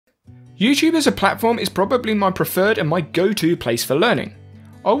YouTube as a platform is probably my preferred and my go-to place for learning.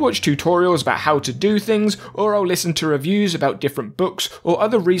 I'll watch tutorials about how to do things, or I'll listen to reviews about different books or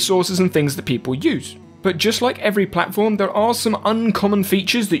other resources and things that people use. But just like every platform, there are some uncommon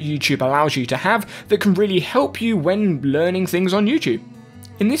features that YouTube allows you to have that can really help you when learning things on YouTube.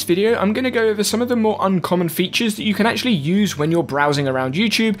 In this video, I'm going to go over some of the more uncommon features that you can actually use when you're browsing around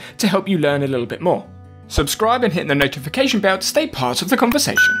YouTube to help you learn a little bit more. Subscribe and hit the notification bell to stay part of the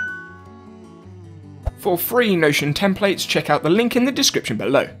conversation. For free Notion templates, check out the link in the description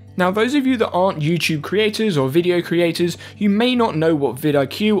below. Now, those of you that aren't YouTube creators or video creators, you may not know what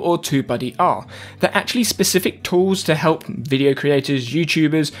vidIQ or TubeBuddy are. They're actually specific tools to help video creators,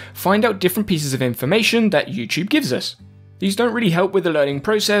 YouTubers, find out different pieces of information that YouTube gives us. These don't really help with the learning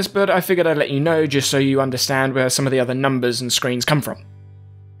process, but I figured I'd let you know just so you understand where some of the other numbers and screens come from.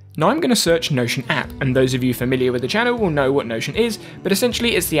 Now I'm going to search Notion app, and those of you familiar with the channel will know what Notion is, but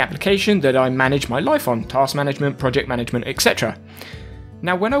essentially it's the application that I manage my life on, task management, project management, etc.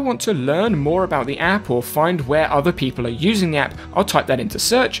 Now when I want to learn more about the app or find where other people are using the app, I'll type that into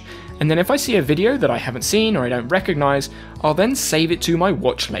search, and then if I see a video that I haven't seen or I don't recognise, I'll then save it to my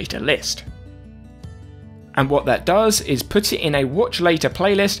watch later list. And what that does is put it in a watch later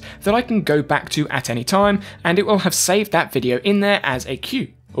playlist that I can go back to at any time, and it will have saved that video in there as a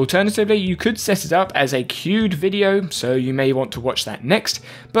queue. Alternatively, you could set it up as a queued video, so you may want to watch that next,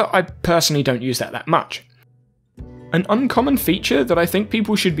 but I personally don't use that much. An uncommon feature that I think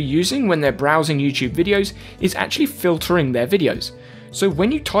people should be using when they're browsing YouTube videos is actually filtering their videos. So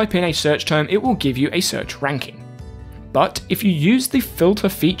when you type in a search term, it will give you a search ranking. But if you use the filter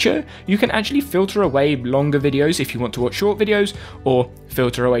feature, you can actually filter away longer videos if you want to watch short videos, or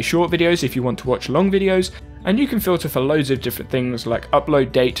filter away short videos if you want to watch long videos, and you can filter for loads of different things like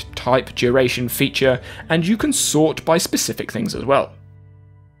upload date, type, duration, feature, and you can sort by specific things as well.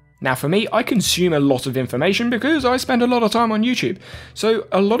 Now for me, I consume a lot of information because I spend a lot of time on YouTube, so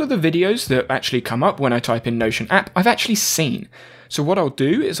a lot of the videos that actually come up when I type in Notion app, I've actually seen. So what I'll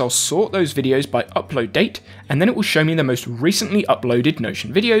do is I'll sort those videos by upload date, and then it will show me the most recently uploaded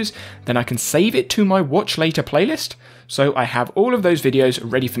Notion videos, then I can save it to my watch later playlist, so I have all of those videos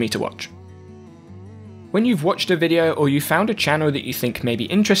ready for me to watch. When you've watched a video or you found a channel that you think may be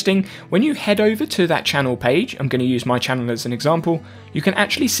interesting, when you head over to that channel page, I'm going to use my channel as an example, you can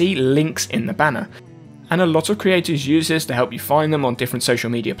actually see links in the banner. And a lot of creators use this to help you find them on different social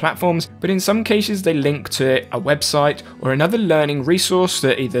media platforms, but in some cases they link to a website or another learning resource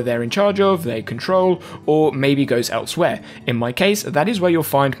that either they're in charge of, they control, or maybe goes elsewhere. In my case, that is where you'll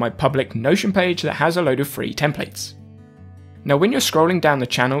find my public Notion page that has a load of free templates. Now when you're scrolling down the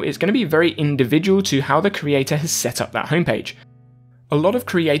channel, it's going to be very individual to how the creator has set up that homepage. A lot of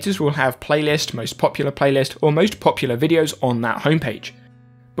creators will have playlist, most popular playlist, or most popular videos on that homepage.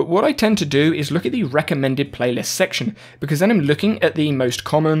 But what I tend to do is look at the recommended playlist section, because then I'm looking at the most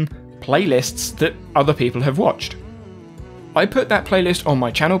common playlists that other people have watched. I put that playlist on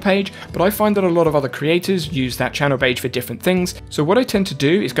my channel page, but I find that a lot of other creators use that channel page for different things, so what I tend to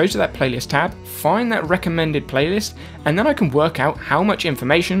do is go to that playlist tab, find that recommended playlist, and then I can work out how much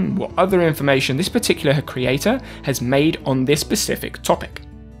information, what other information this particular creator has made on this specific topic.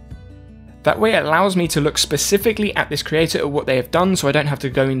 That way it allows me to look specifically at this creator at what they have done, so I don't have to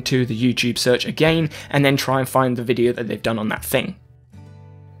go into the YouTube search again and then try and find the video that they've done on that thing.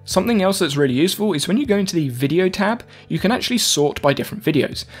 Something else that's really useful is when you go into the video tab, you can actually sort by different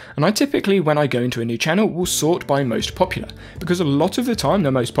videos. And I typically, when I go into a new channel, will sort by most popular, because a lot of the time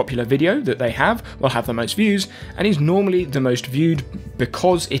the most popular video that they have will have the most views, and is normally the most viewed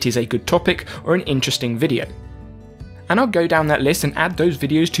because it is a good topic or an interesting video. And I'll go down that list and add those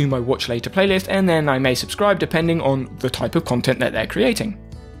videos to my watch later playlist, and then I may subscribe depending on the type of content that they're creating.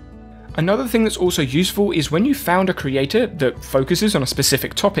 Another thing that's also useful is when you found a creator that focuses on a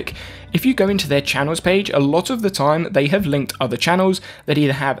specific topic, if you go into their channels page, a lot of the time they have linked other channels that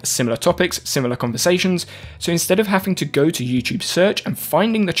either have similar topics, similar conversations, so instead of having to go to YouTube search and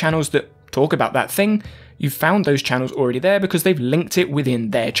finding the channels that talk about that thing, you've found those channels already there because they've linked it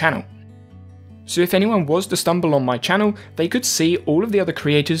within their channel. So if anyone was to stumble on my channel, they could see all of the other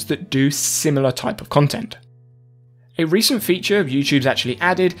creators that do similar type of content. A recent feature YouTube's actually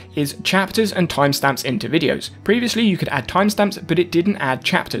added is chapters and timestamps into videos. Previously you could add timestamps, but it didn't add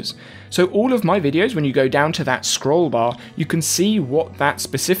chapters. So all of my videos, when you go down to that scroll bar, you can see what that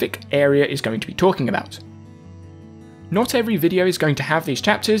specific area is going to be talking about. Not every video is going to have these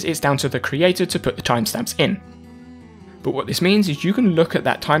chapters, it's down to the creator to put the timestamps in. But what this means is you can look at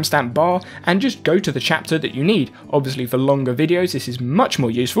that timestamp bar and just go to the chapter that you need. Obviously for longer videos this is much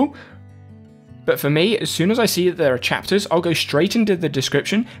more useful. But for me, as soon as I see that there are chapters, I'll go straight into the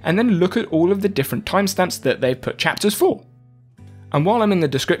description and then look at all of the different timestamps that they've put chapters for. And while I'm in the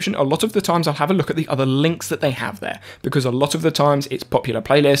description, a lot of the times I'll have a look at the other links that they have there, because a lot of the times it's popular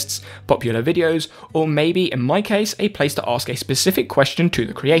playlists, popular videos, or maybe, in my case, a place to ask a specific question to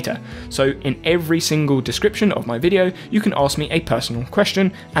the creator. So in every single description of my video, you can ask me a personal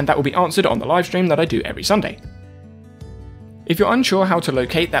question, and that will be answered on the live stream that I do every Sunday. If you're unsure how to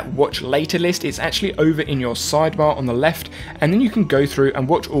locate that watch later list, it's actually over in your sidebar on the left, and then you can go through and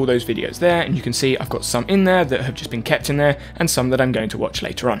watch all those videos there, and you can see I've got some in there that have just been kept in there, and some that I'm going to watch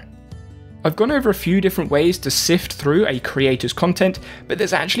later on. I've gone over a few different ways to sift through a creator's content, but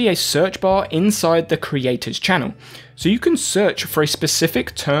there's actually a search bar inside the creator's channel. So you can search for a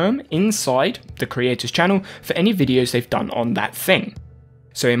specific term inside the creator's channel for any videos they've done on that thing.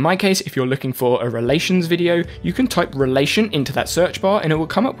 So in my case, if you're looking for a relations video, you can type relation into that search bar and it will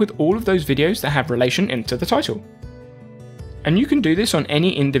come up with all of those videos that have relation into the title. And you can do this on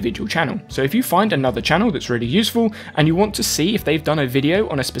any individual channel. So if you find another channel that's really useful and you want to see if they've done a video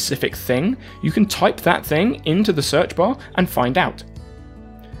on a specific thing, you can type that thing into the search bar and find out.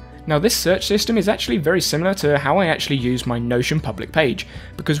 Now this search system is actually very similar to how I actually use my Notion public page,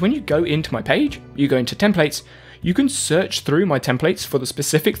 because when you go into my page, you go into templates, you can search through my templates for the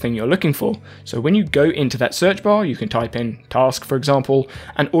specific thing you're looking for. So when you go into that search bar, you can type in task, for example,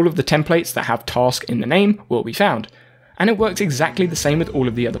 and all of the templates that have task in the name will be found. And it works exactly the same with all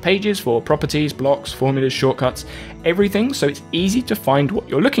of the other pages for properties, blocks, formulas, shortcuts, everything, so it's easy to find what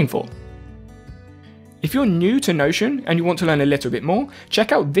you're looking for. If you're new to Notion and you want to learn a little bit more,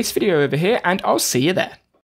 check out this video over here and I'll see you there.